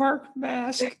Ivy Park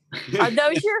mask. Are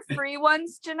those your free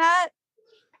ones, Jeanette?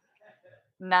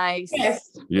 Nice.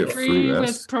 Yes. You get Free free with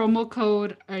masks. promo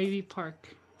code Ivy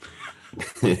Park.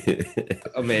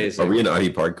 Amazing. Are we an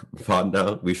Ivy Park pod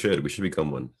now? We should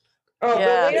become one. Oh,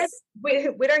 Yes.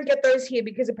 but we don't get those here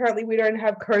because apparently we don't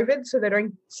have COVID, so they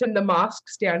don't send the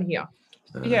masks down here.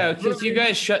 Yeah, because you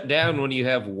guys shut down when you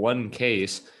have one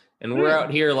case, and we're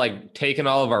out here like taking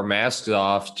all of our masks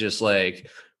off, just like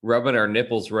rubbing our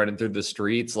nipples running through the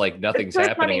streets like nothing's so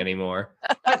happening funny. anymore.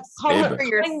 Colin, For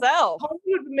yourself.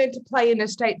 Collingwood were meant to play in a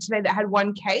state today that had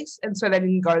one case, and so they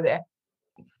didn't go there.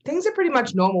 Things are pretty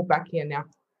much normal back here now.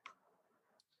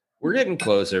 We're getting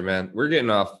closer, man. We're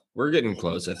getting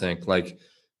close, I think. Like,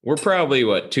 we're probably,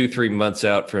 2-3 months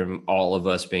out from all of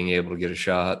us being able to get a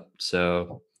shot.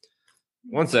 So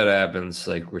once that happens,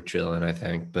 like, we're chilling, I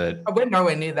think. But we're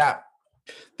nowhere near that.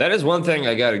 That is one thing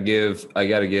I gotta give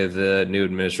the new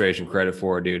administration credit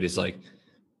for, dude. Is like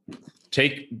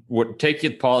take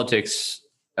your politics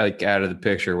like out of the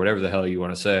picture, whatever the hell you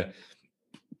want to say.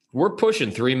 We're pushing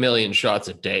 3 million shots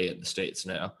a day in the States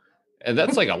now. And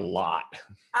that's like a lot.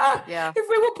 Yeah. If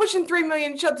we were pushing 3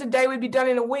 million shots a day, we'd be done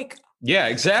in a week. Yeah,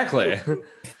 exactly.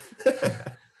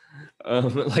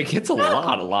 Like it's a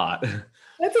lot.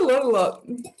 That's a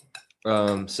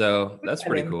lot. So that's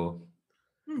pretty cool.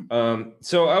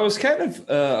 So I was kind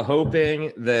of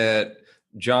hoping that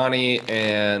Johnny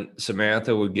and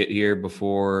Samantha would get here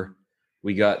before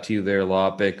we got to their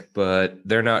Lopic, but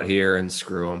they're not here, and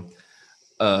screw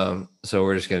them. So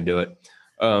we're just gonna do it.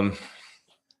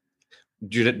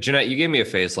 Jeanette, you gave me a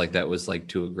face like that was like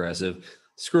too aggressive.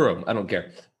 Screw them. I don't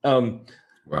care.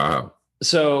 Wow.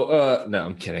 So no,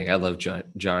 I'm kidding. I love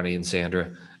Johnny and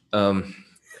Sandra.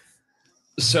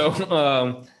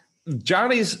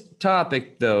 Johnny's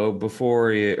topic, though,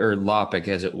 Lopic,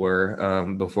 as it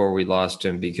were, before we lost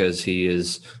him because he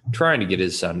is trying to get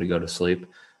his son to go to sleep,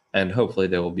 and hopefully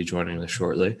they will be joining us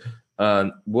shortly,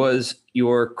 was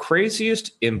your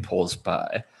craziest impulse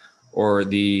buy or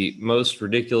the most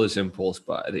ridiculous impulse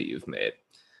buy that you've made.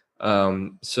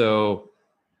 So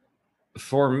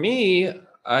for me,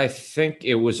 I think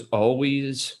it was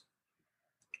always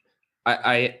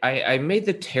I made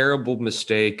the terrible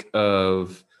mistake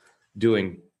of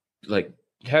doing like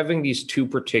having these two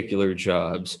particular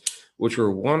jobs, which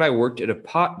were one, I worked at a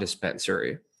pot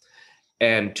dispensary,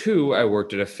 and two, I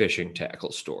worked at a fishing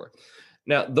tackle store.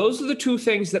 Now, those are the two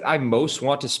things that I most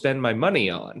want to spend my money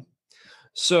on.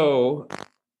 So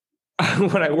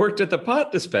when I worked at the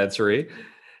pot dispensary,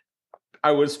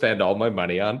 I would spend all my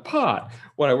money on pot.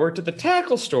 When I worked at the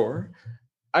tackle store,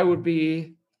 I would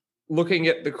be looking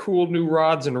at the cool new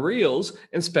rods and reels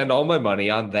and spend all my money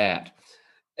on that.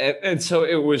 And so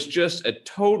it was just a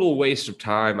total waste of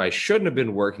time. I shouldn't have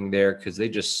been working there because they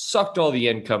just sucked all the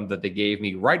income that they gave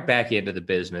me right back into the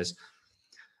business.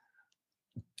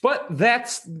 But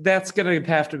that's going to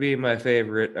have to be my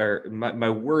favorite or my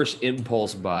worst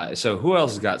impulse buy. So who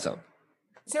else has got some?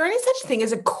 Is there any such thing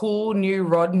as a cool new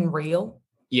rod and reel?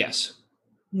 Yes.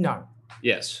 No.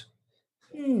 Yes.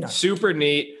 No. Super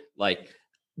neat. Like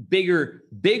bigger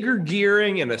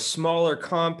gearing and a smaller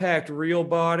compact reel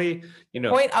body. You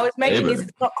know, point I was making is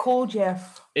it's not cool,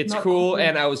 Jeff. It's not cool,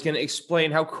 and I was going to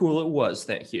explain how cool it was.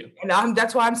 Thank you. And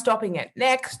that's why I'm stopping it.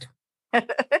 Next.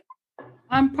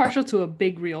 I'm partial to a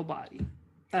big reel body.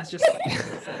 That's just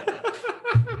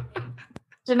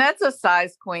Jeanette's a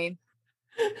size queen.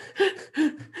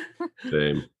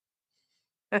 Same.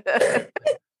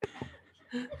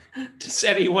 Does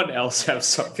anyone else have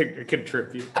something to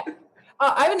contribute?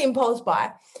 I have an impulse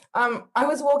buy. I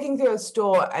was walking through a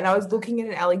store and I was looking at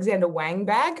an Alexander Wang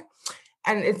bag,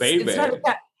 and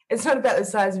it's not about the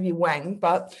size of your wang,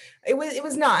 but it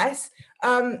was nice.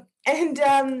 And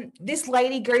this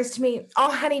lady goes to me,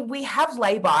 "Oh, honey, we have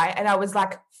lay-by," and I was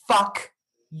like, "Fuck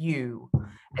you!"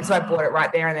 And so I bought it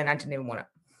right there, and then I didn't even want it,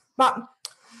 but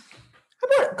I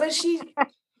bought it because she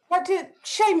tried to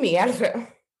shame me out of it.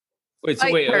 Wait.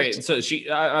 So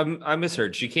I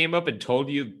misheard. She came up and told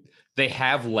you they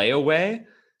have layaway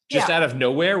just out of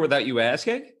nowhere without you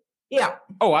asking? Yeah.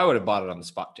 Oh, I would have bought it on the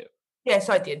spot too. Yes,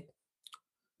 I did.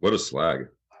 What a slag.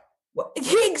 Well,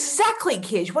 yeah, exactly,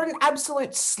 Kish. What an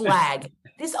absolute slag.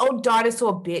 This old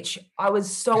dinosaur bitch. I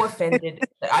was so offended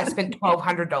that I spent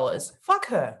 $1,200. Fuck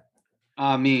her.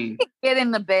 I mean. Get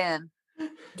in the bin.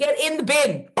 Get in the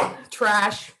bin.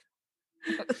 Trash.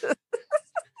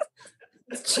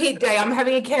 It's cheat day. I'm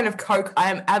having a can of Coke.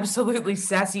 I am absolutely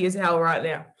sassy as hell right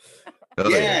now.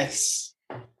 Yes.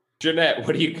 Jeanette,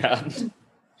 what do you got?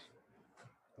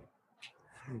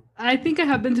 I think I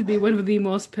happen to be one of the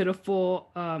most pitiful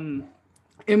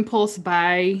impulse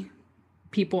buy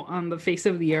people on the face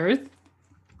of the earth,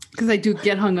 because I do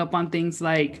get hung up on things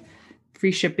like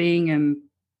free shipping and,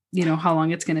 you know, how long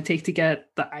it's going to take to get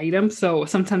the item. So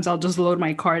sometimes I'll just load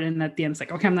my cart and at the end it's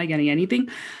like, okay, I'm not getting anything.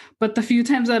 But the few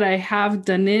times that I have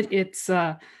done it, it's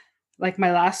like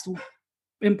my last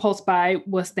impulse buy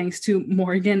was thanks to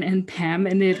Morgan and Pam,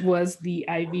 and it was the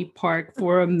Ivy Park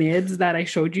for mids that I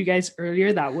showed you guys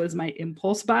earlier. That was my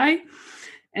impulse buy,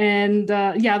 and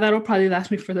that'll probably last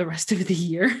me for the rest of the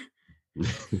year.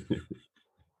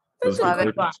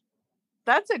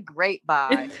 That's a great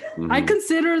buy. I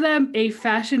consider them a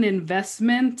fashion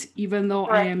investment, even though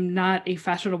I am not a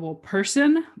fashionable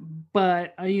person.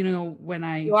 But you know, when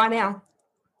you are now.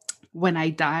 when I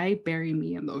die, bury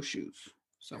me in those shoes.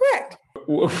 So Correct.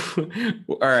 All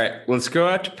right, let's go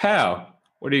out to Pal.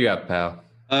 What do you got, Pal?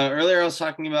 Earlier I was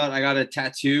talking about I got a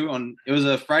tattoo it was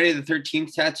a Friday the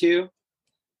 13th tattoo.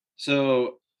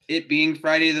 So it being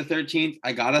Friday the 13th,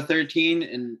 I got a 13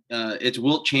 and it's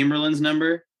Wilt Chamberlain's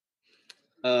number.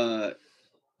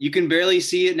 You can barely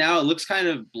see it now. It looks kind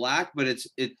of black, but it's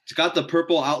got the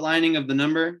purple outlining of the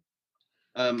number.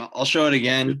 I'll show it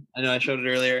again. I know I showed it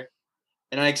earlier.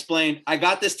 And I explained, I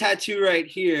got this tattoo right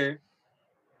here.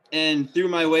 And through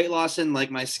my weight loss and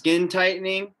like my skin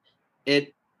tightening,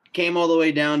 it came all the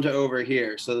way down to over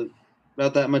here. So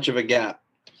about that much of a gap.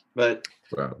 But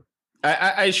Wow.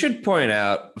 I should point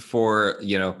out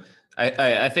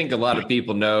I think a lot of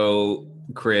people know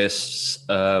Chris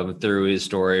through his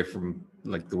story from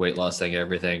like the weight loss thing and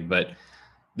everything, but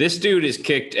this dude has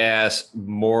kicked ass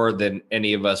more than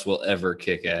any of us will ever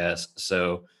kick ass.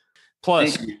 So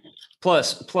plus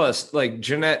like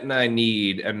Jeanette and I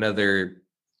need another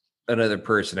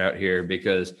person out here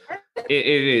because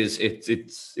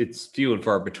it's few and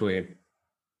far between.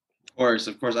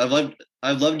 Of course.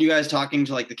 I've loved you guys talking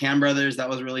to like the Cam brothers. That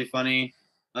was really funny.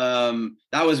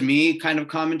 That was me kind of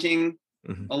commenting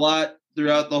a lot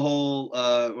throughout the whole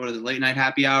late night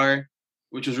happy hour,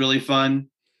 which was really fun.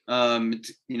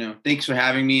 Thanks for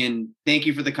having me and thank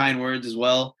you for the kind words as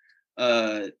well.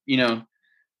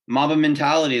 Mamba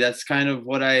mentality, that's kind of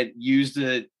what I use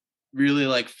to really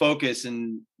like focus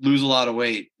and lose a lot of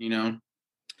weight,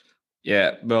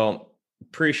 Yeah, well,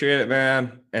 appreciate it,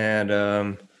 man.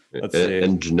 And let's see.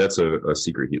 And Jeanette's a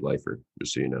secret heat lifer,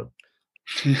 just so you know.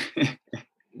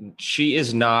 She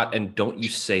is not, and don't you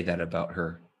say that about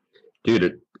her.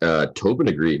 Dude, Tobin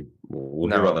agreed. We'll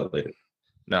hear about that later.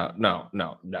 No.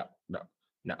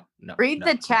 Read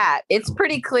the chat. It's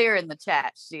pretty clear in the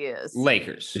chat. She is.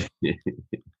 Lakers.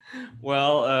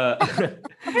 Well,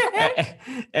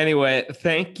 anyway,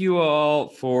 thank you all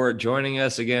for joining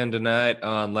us again tonight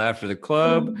on Lafter the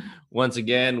Club. Once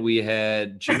again, we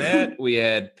had Jeanette, we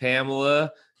had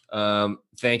Pamela.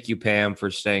 Thank you, Pam,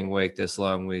 for staying awake this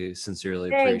long. We sincerely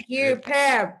appreciate it.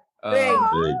 Pam.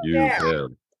 Thank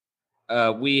you,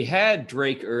 Pam. We had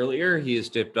Drake earlier. He has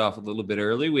dipped off a little bit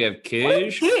early. We have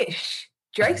Kish. Dish.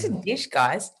 Drake's a dish,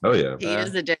 guys. Oh, yeah. He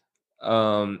is a dish.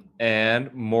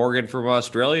 And Morgan from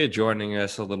Australia joining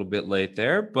us a little bit late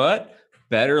there, but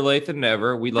better late than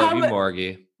never. We love you,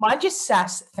 Morgie. Mine just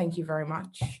sass. Thank you very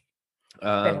much.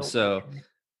 So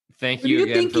thank Who you do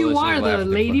you again think for you listening are, to the Laughter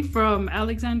lady Club. from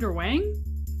Alexander Wang?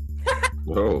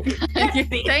 Whoa.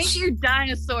 Thank you,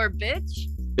 dinosaur bitch.